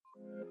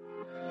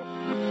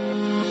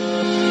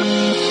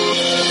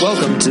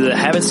Welcome to the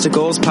Habits to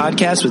Goals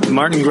podcast with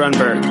Martin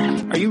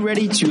Grunberg. Are you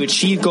ready to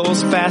achieve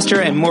goals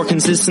faster and more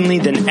consistently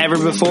than ever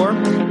before?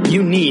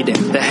 You need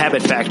the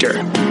Habit Factor.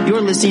 You're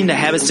listening to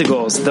Habits to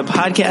Goals, the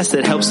podcast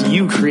that helps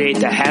you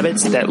create the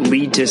habits that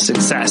lead to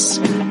success.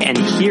 And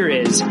here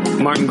is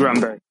Martin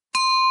Grunberg.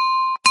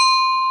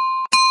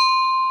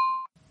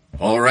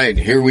 All right,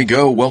 here we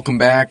go. Welcome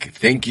back.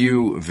 Thank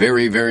you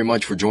very, very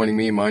much for joining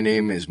me. My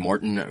name is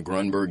Martin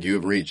Grunberg. You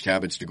have reached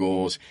Habits to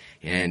Goals,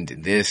 and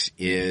this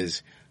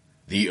is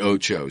the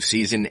Ocho,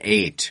 Season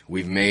 8.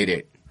 We've made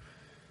it.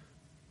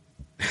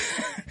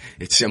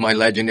 It's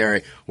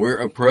semi-legendary. We're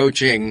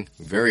approaching,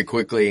 very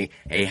quickly,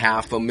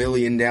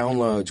 500,000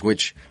 downloads,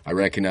 which I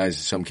recognize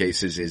in some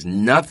cases is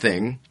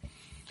nothing.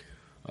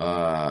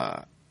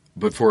 But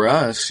for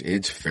us,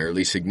 it's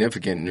fairly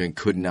significant, and it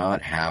could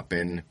not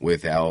happen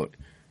without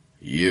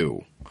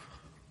you.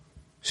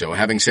 So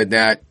having said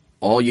that,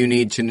 all you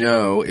need to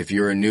know if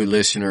you're a new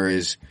listener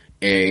is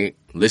A,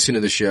 listen to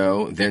the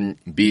show, then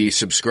B,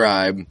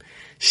 subscribe,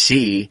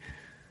 C,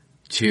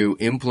 to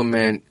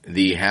implement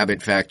the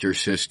Habit Factor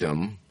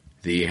system,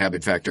 the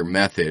Habit Factor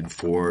method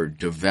for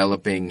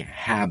developing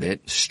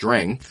habit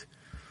strength.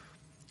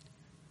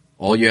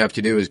 All you have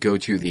to do is go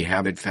to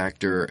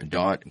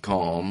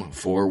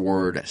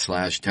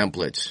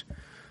thehabitfactor.com/templates.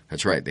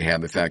 That's right,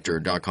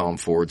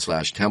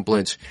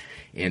 thehabitfactor.com/templates.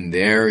 And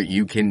there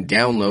you can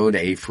download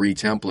a free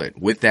template.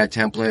 With that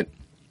template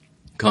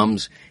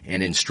comes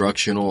an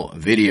instructional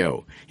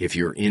video. If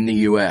you're in the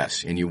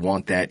U.S. and you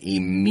want that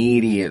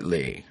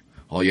immediately,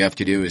 all you have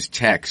to do is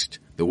text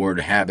the word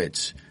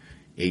habits,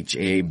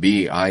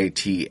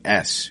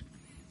 HABITS,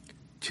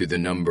 to the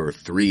number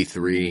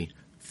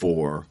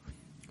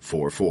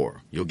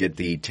 33444. You'll get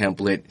the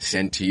template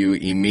sent to you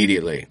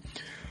immediately.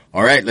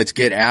 All right, let's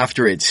get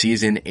after it.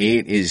 Season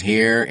 8 is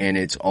here, and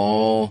it's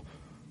all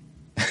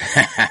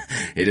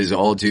it is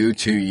all due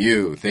to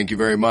you. Thank you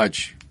very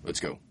much.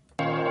 Let's go.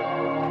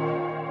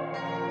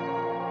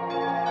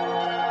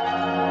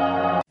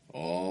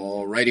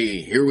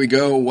 Alrighty, here we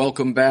go.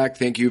 Welcome back.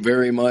 Thank you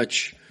very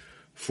much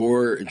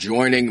for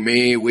joining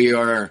me. We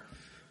are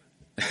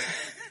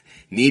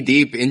knee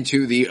deep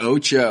into the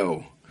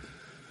Ocho.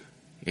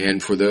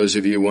 And for those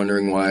of you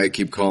wondering why I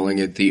keep calling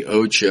it the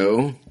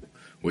Ocho,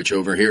 which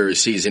over here is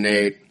Season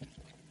 8,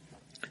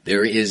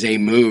 there is a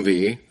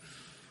movie.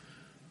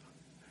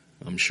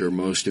 I'm sure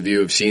most of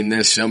you have seen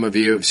this. Some of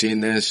you have seen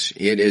this.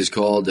 It is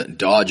called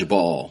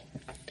Dodgeball.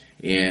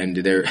 And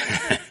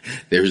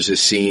there's a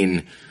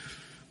scene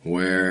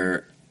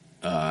where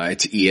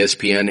it's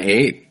ESPN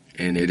 8,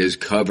 and it is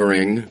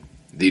covering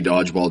the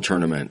dodgeball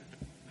tournament.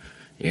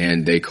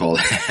 And they call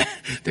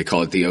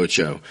it the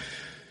Ocho.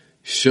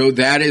 So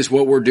that is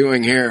what we're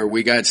doing here.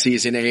 We got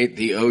Season 8,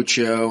 the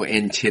Ocho,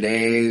 and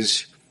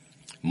today's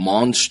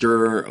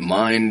Monster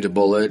Mind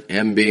Bullet,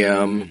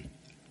 MBM,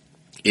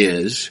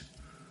 is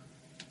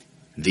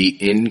the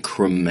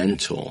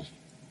incremental.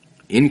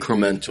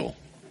 Incremental.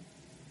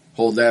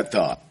 Hold that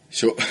thought.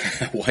 So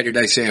why did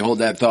I say hold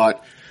that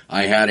thought?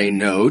 I had a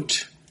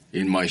note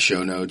in my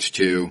show notes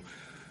to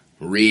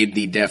read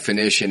the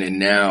definition, and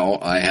now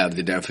I have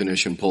the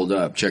definition pulled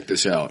up. Check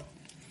this out.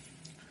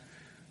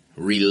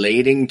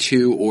 Relating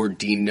to or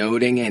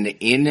denoting an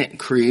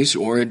increase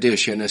or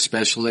addition,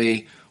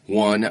 especially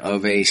one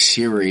of a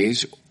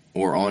series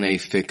or on a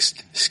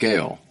fixed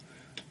scale.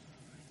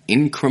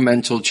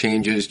 Incremental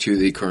changes to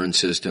the current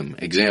system.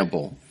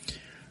 Example,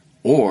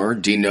 or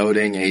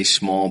denoting a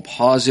small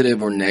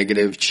positive or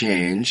negative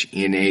change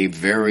in a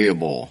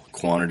variable,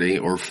 quantity,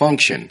 or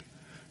function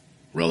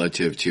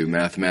relative to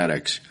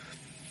mathematics.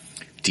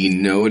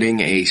 Denoting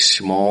a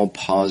small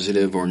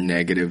positive or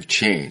negative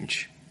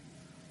change.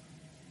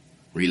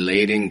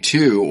 Relating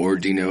to or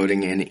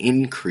denoting an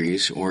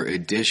increase or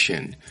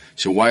addition.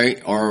 So why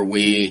are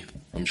we,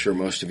 I'm sure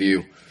most of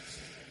you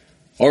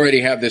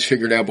already have this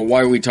figured out, but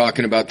why are we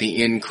talking about the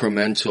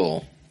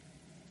incremental?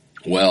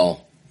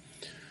 Well,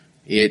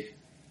 it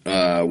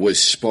was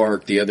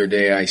sparked the other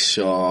day. I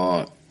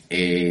saw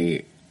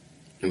it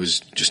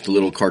was just a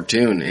little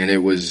cartoon, and it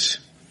was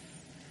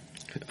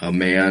a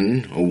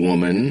man, a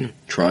woman,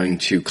 trying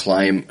to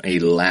climb a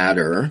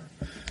ladder,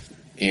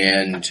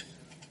 and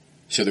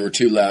so there were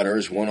two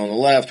ladders, one on the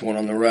left, one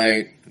on the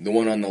right. The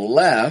one on the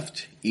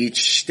left,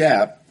 each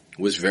step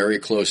was very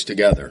close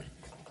together.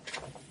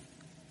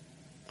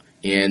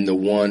 And the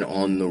one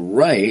on the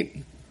right,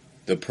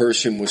 the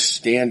person was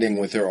standing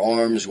with their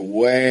arms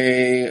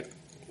way,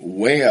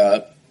 way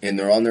up, and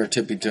they're on their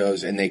tippy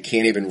toes, and they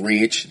can't even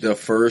reach the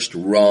first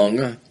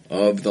rung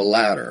of the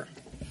ladder.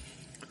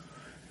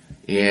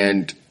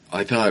 And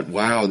I thought,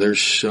 wow,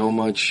 there's so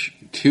much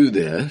to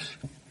this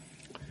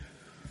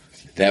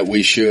that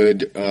we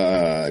should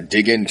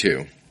dig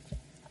into.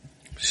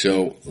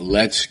 So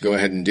let's go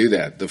ahead and do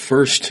that. The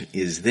first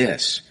is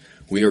this.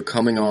 We are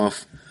coming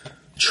off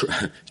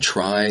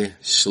Try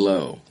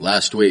Slow.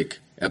 Last week,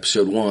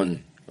 episode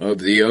 1 of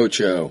the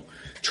Ocho,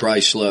 Try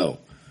Slow.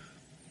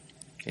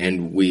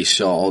 And we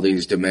saw all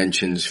these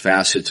dimensions,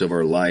 facets of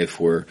our life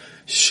where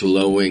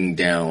slowing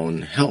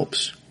down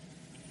helps.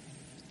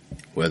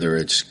 whether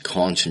it's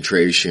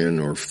concentration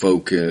or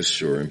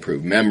focus or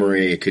improved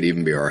memory. It could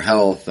even be our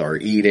health, our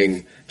eating.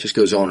 It just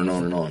goes on and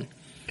on and on.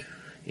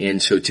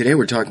 And so today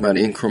we're talking about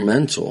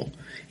incremental.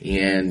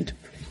 And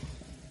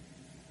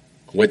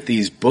what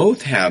these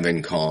both have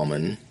in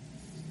common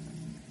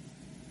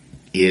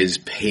is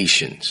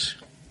patience.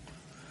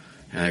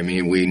 I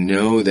mean, we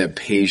know that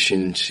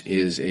patience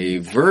is a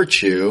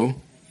virtue,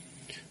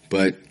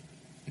 but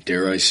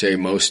dare I say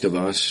most of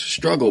us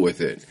struggle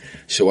with it.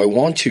 So I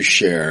want to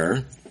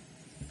share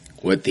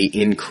what the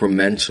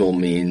incremental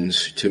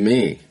means to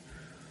me.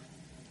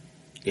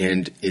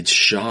 And it's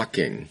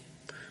shocking.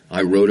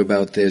 I wrote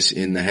about this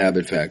in The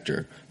Habit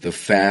Factor. The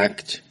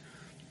fact,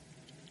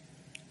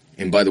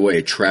 and by the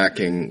way,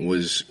 tracking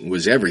was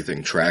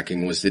everything.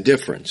 Tracking was the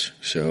difference.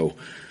 So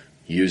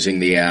using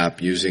the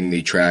app, using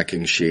the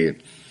tracking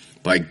sheet,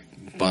 by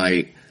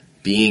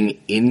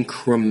being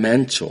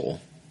incremental,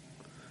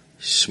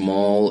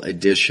 small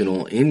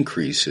additional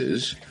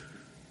increases,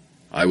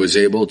 I was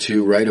able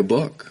to write a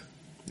book.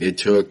 It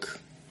took,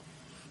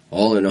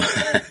 all in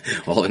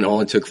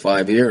all, it took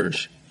 5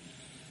 years.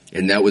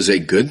 And that was a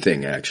good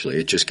thing, actually.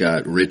 It just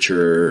got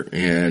richer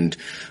and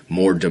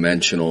more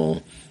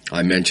dimensional.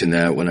 I mentioned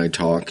that when I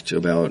talked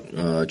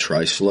about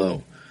Try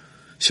Slow.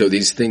 So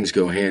these things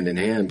go hand in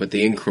hand, but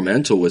the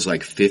incremental was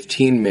like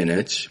 15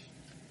 minutes,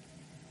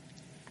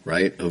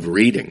 right, of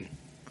reading.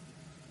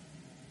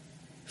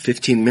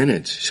 15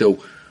 minutes.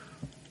 So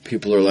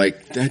people are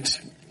like, that's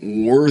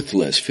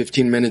worthless.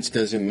 15 minutes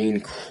doesn't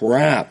mean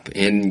crap.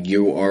 And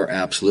you are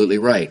absolutely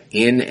right.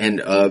 In and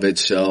of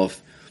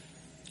itself,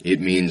 it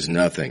means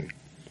nothing.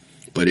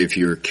 But if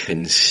you're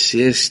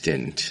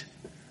consistent,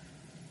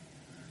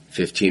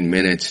 15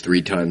 minutes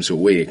 3 times a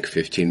week,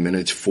 15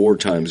 minutes 4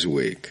 times a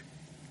week,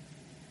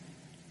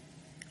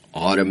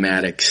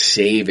 automatic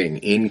saving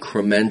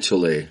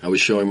incrementally. I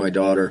was showing my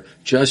daughter,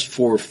 just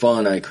for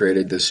fun, I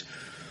created this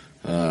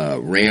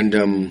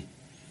random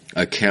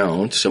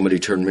account. Somebody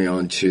turned me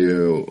on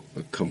to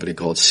a company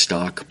called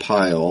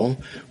Stockpile,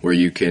 where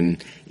you can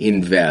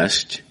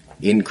invest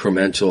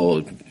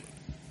incremental,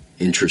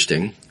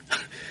 interesting,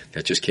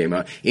 that just came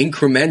out,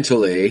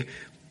 incrementally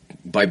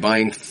by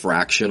buying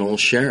fractional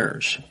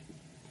shares.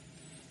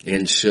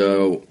 And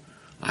so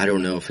I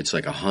don't know if it's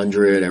like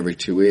 100 every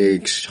 2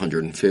 weeks,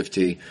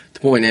 150. The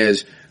point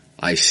is,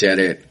 I said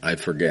it, I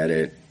forget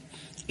it.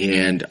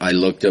 And I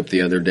looked up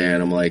the other day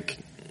and I'm like,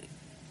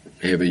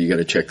 hey, but you got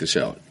to check this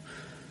out.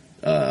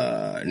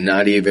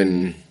 Not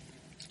even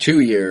 2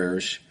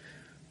 years,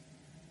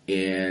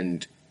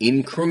 and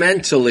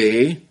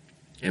incrementally,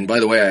 and by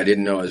the way, I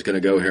didn't know I was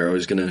going to go here. I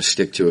was going to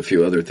stick to a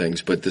few other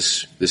things, but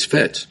this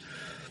fits.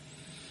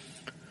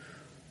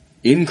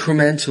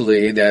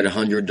 Incrementally, that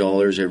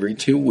 $100 every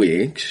 2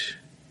 weeks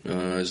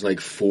is like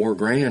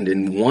 $4,000,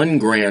 and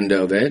 $1,000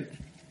 of it,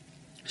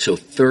 so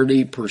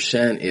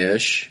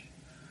 30%-ish,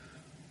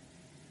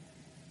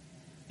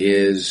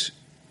 is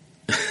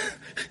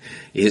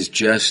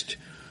just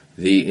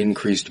the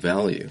increased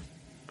value.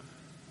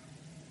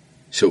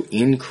 So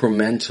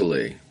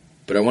incrementally,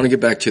 but I want to get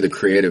back to the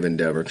creative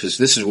endeavor, because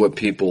this is what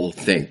people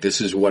think. This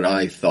is what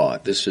I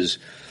thought. This is,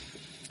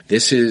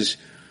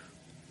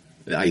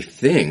 I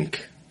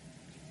think,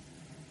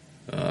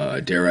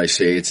 dare I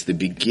say, it's the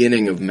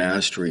beginning of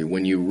mastery,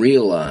 when you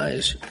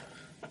realize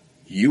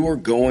you are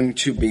going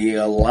to be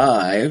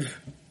alive,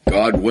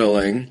 God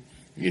willing,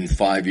 in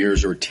 5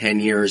 years or 10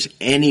 years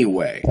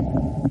anyway.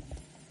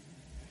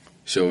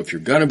 So if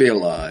you're going to be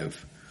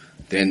alive,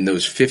 then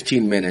those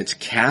 15 minutes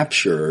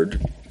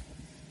captured,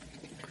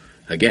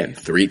 again,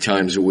 3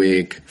 times a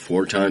week,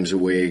 4 times a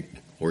week,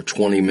 or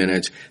 20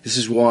 minutes. This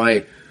is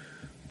why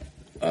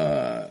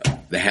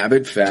the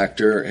Habit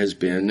Factor has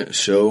been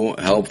so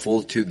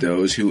helpful to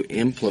those who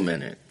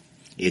implement it.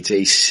 It's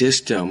a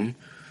system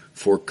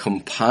for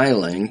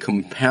compounding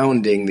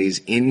these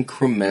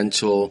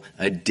incremental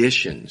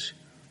additions.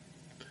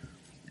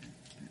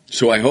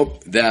 So I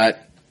hope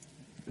that,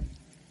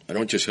 I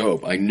don't just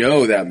hope, I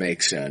know that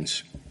makes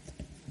sense.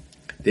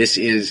 This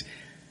is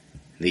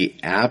the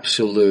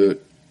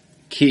absolute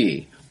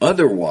key.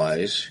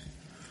 Otherwise,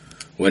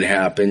 what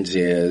happens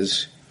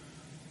is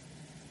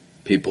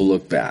people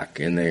look back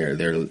and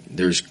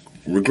there's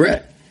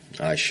regret.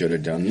 I should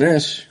have done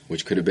this,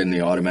 which could have been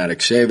the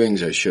automatic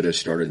savings. I should have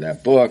started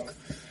that book.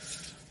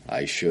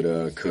 I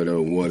shoulda,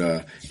 coulda,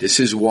 woulda. This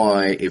is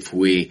why if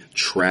we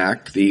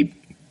track the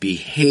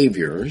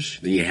behaviors,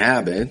 the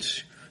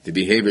habits, the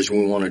behaviors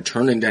we want to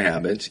turn into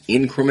habits,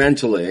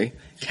 incrementally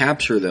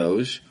capture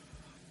those,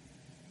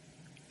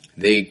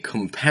 they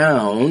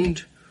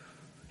compound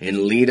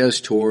and lead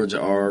us towards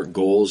our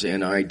goals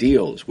and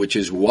ideals, which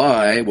is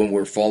why when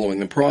we're following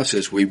the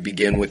process, we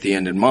begin with the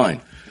end in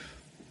mind,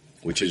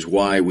 which is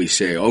why we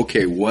say,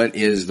 okay, what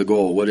is the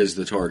goal? What is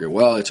the target?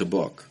 Well, it's a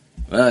book.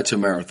 Well, it's a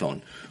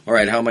marathon. All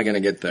right, how am I going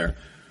to get there?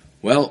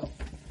 Well,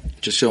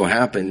 just so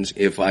happens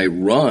if I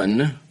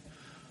run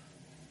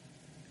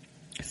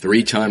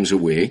 3 times a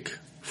week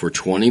for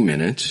 20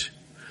 minutes,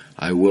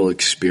 I will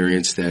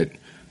experience that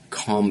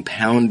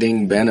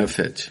compounding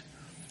benefit,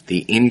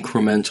 the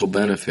incremental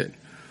benefit.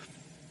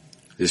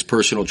 this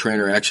personal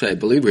trainer, actually, I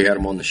believe we had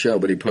him on the show,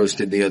 but he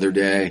posted the other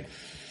day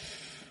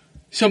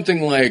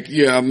something like,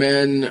 yeah,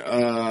 man,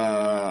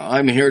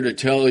 I'm here to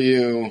tell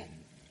you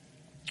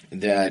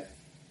that,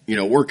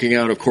 working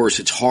out, of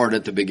course, it's hard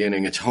at the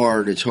beginning. It's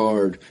hard,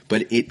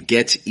 but it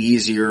gets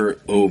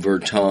easier over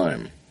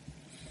time.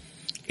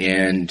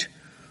 And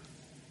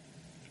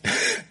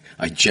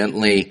I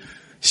gently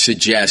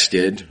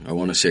suggested, I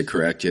want to say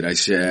corrected, I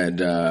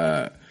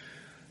said,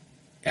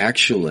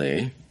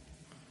 actually,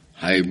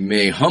 I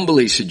may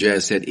humbly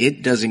suggest that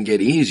it doesn't get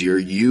easier,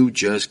 you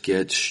just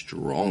get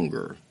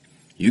stronger.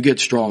 You get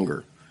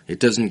stronger. It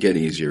doesn't get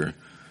easier.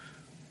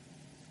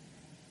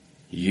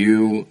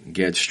 You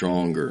get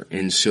stronger.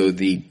 And so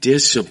the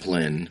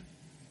discipline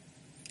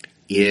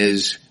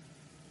is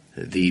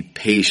the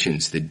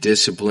patience. The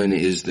discipline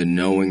is the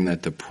knowing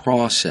that the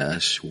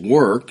process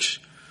works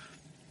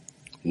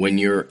when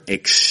you're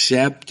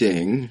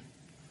accepting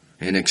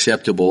and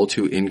acceptable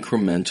to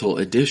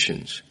incremental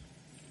additions.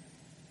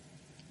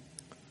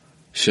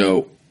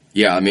 So,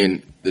 yeah,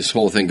 this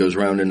whole thing goes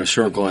round in a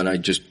circle, and I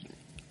just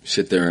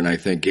sit there and I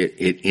think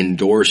it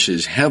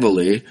endorses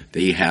heavily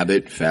the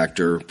habit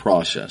factor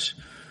process.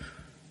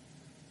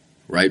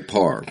 Right?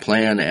 PAR.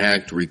 Plan,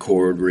 act,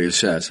 record,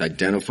 reassess.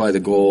 Identify the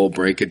goal,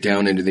 break it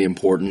down into the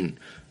important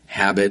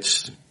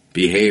habits,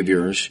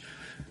 behaviors.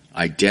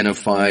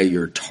 Identify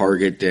your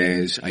target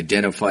days.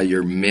 Identify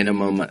your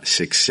minimum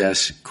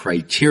success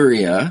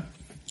criteria,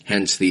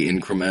 hence the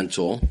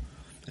incremental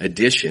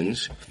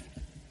additions.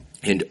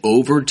 And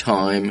over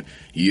time,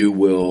 you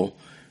will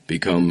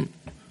become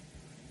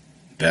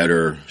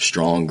better,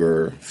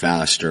 stronger,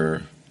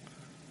 faster.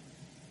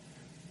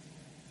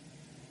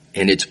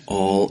 And it's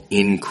all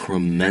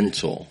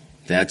incremental.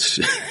 That's,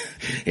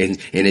 and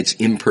it's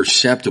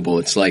imperceptible.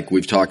 It's like,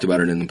 we've talked about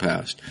it in the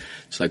past.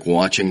 It's like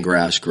watching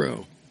grass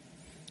grow.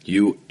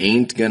 You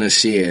ain't gonna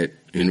see it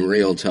in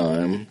real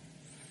time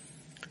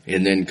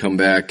and then come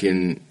back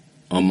in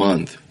a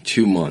month,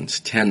 2 months,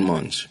 10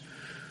 months.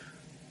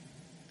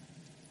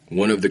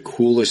 One of the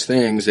coolest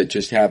things that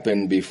just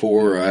happened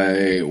before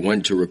I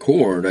went to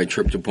record, I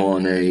tripped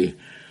upon a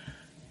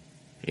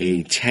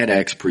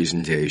TEDx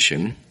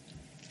presentation,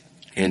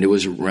 and it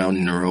was around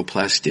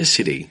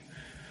neuroplasticity.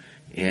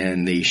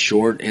 And the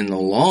short and the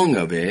long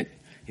of it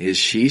is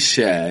she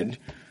said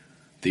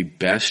the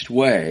best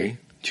way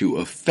to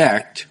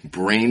affect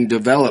brain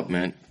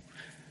development,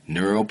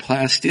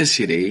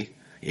 neuroplasticity,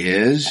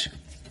 is,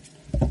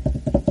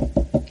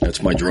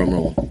 that's my drum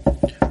roll.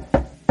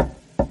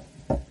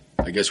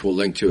 I guess we'll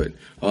link to it.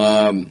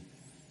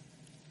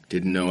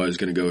 Didn't know I was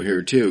going to go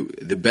here too.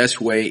 The best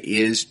way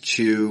is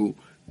to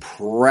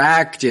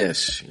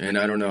practice. And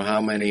I don't know how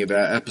many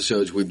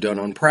episodes we've done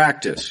on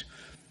practice.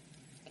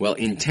 Well,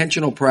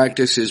 intentional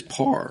practice is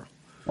PAR.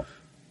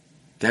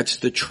 That's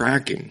the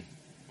tracking.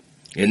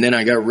 And then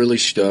I got really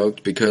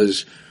stoked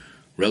because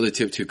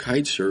relative to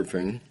kite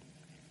surfing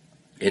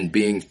and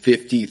being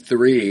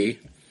 53,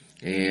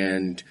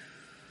 and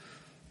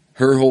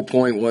her whole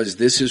point was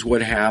this is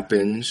what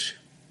happens,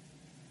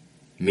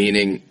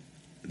 meaning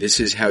this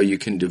is how you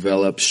can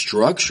develop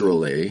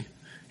structurally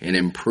and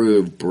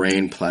improve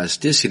brain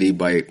plasticity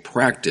by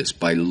practice,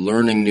 by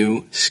learning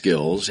new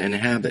skills and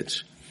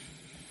habits.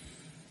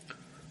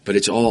 But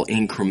it's all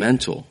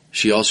incremental.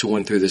 She also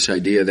went through this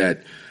idea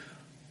that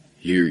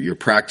you're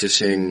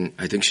practicing,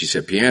 I think she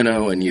said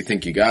piano, and you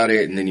think you got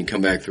it, and then you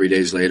come back 3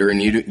 days later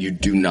and you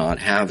do not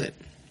have it.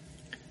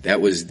 That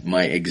was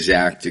my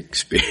exact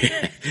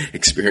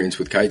experience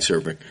with kite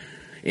surfing.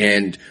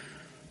 And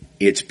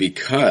it's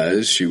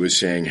because she was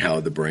saying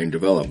how the brain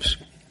develops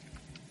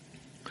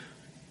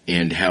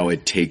and how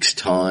it takes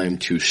time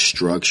to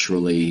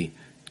structurally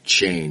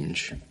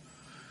change.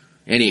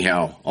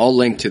 Anyhow, I'll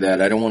link to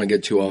that. I don't want to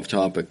get too off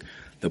topic.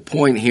 The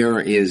point here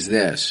is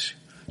this: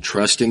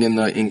 trusting in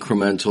the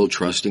incremental,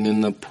 trusting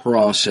in the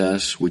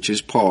process, which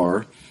is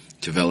PAR,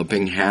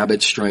 developing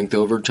habit strength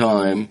over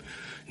time,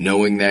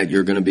 knowing that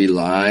you're going to be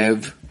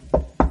live,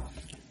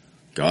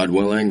 God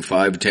willing,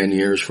 5-10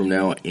 years from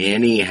now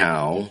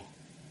anyhow.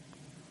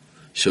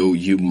 So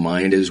you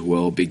might as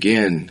well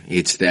begin.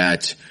 It's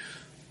that,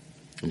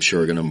 I'm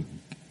sure I'm going to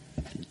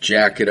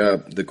jack it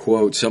up, the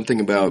quote, something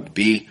about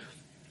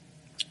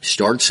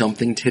start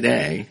something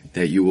today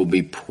that you will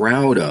be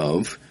proud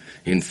of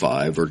in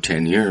 5 or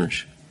 10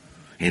 years.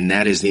 And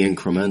that is the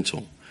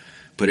incremental.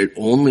 But it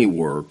only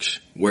works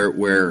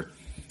where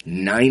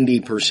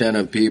 90%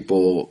 of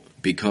people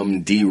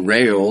become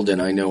derailed, and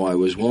I know I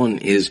was one,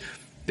 is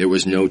there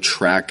was no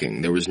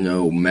tracking. There was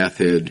no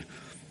method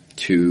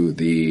to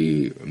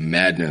the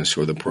madness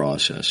or the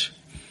process.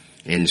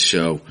 And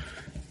so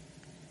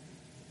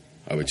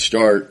I would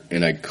start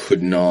and I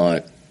could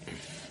not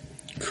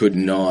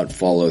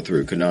follow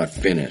through, could not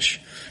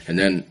finish. And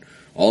then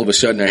all of a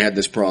sudden I had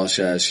this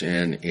process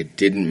and it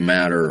didn't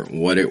matter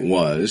what it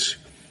was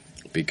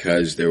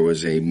because there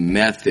was a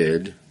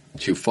method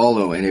to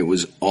follow and it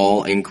was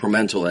all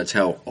incremental. That's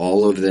how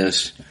all of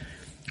this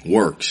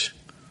works.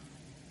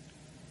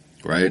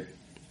 Right?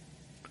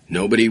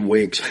 Nobody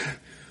wakes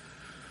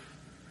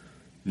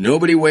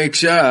nobody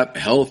wakes up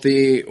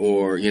healthy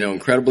or,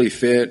 incredibly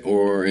fit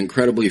or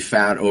incredibly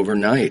fat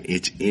overnight.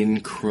 It's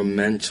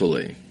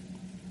incrementally.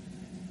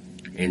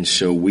 And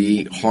so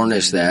we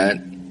harness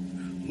that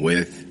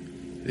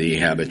with the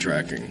habit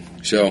tracking.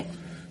 So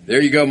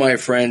there you go, my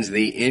friends,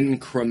 the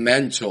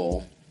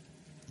incremental,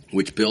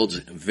 which builds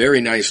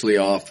very nicely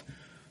off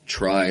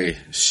Try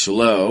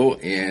Slow.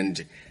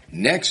 And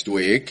next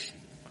week,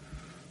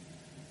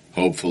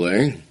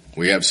 hopefully,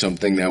 we have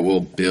something that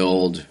will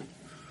build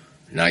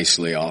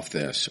nicely off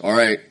this. All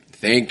right.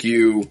 Thank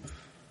you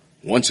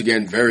once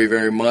again very,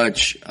 very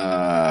much.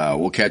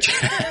 We'll catch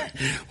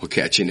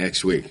you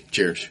next week.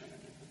 Cheers.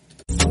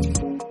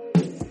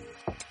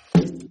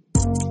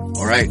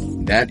 All right.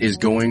 That is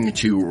going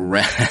to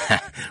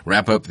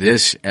wrap up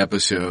this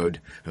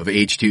episode of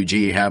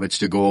H2G Habits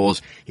to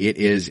Goals. It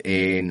is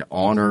an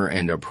honor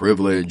and a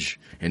privilege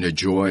and a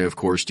joy, of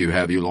course, to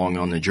have you along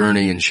on the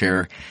journey and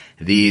share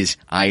these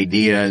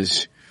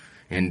ideas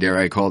and, dare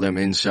I call them,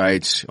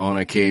 insights on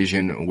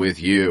occasion with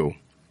you.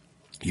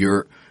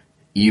 Your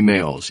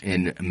emails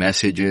and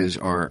messages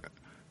are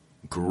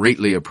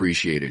greatly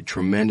appreciated,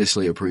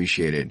 tremendously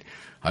appreciated.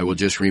 I will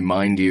just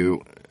remind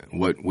you,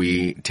 what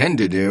we tend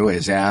to do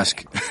is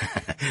ask,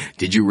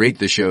 did you rate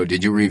the show?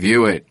 Did you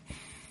review it?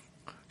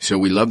 So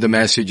we love the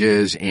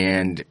messages,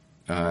 and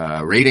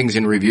ratings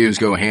and reviews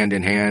go hand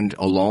in hand,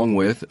 along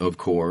with, of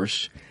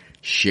course,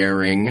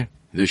 sharing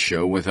the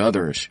show with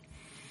others.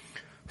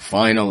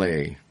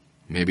 Finally,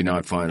 maybe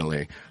not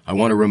finally, I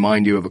want to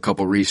remind you of a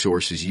couple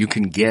resources. You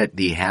can get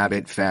the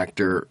Habit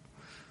Factor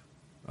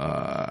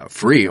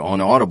free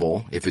on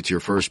Audible if it's your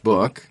first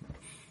book.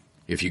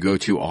 If you go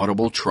to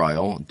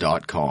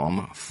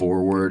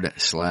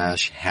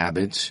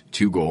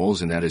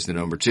audibletrial.com/habits2goals, and that is the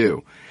number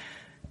 2.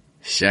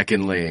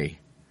 Secondly,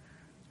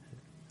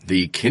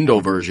 the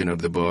Kindle version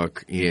of the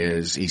book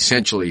is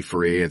essentially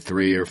free at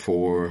 $3 or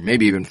 $4,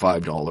 maybe even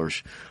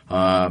 $5.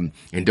 And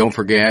don't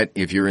forget,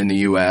 if you're in the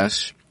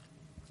U.S.,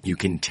 you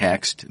can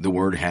text the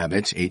word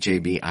habits,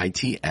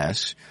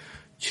 HABITS,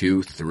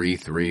 to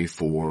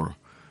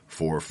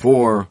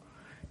 33444.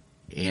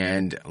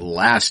 And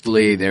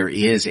lastly, there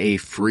is a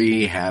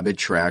free habit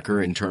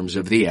tracker in terms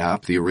of the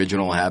app, the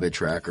original habit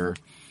tracker.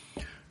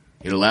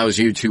 It allows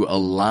you to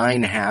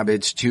align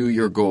habits to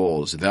your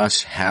goals,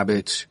 thus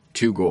habits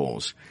to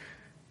goals.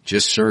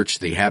 Just search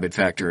the Habit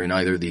Factor in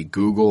either the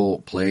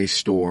Google Play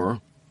Store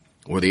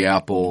or the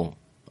Apple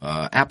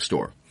App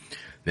Store.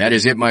 That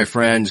is it, my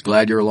friends.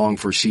 Glad you're along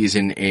for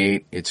Season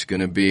 8. It's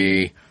going to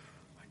be,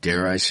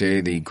 dare I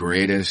say, the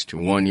greatest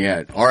one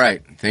yet. All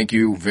right. Thank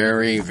you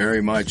very,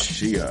 very much.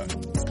 See ya.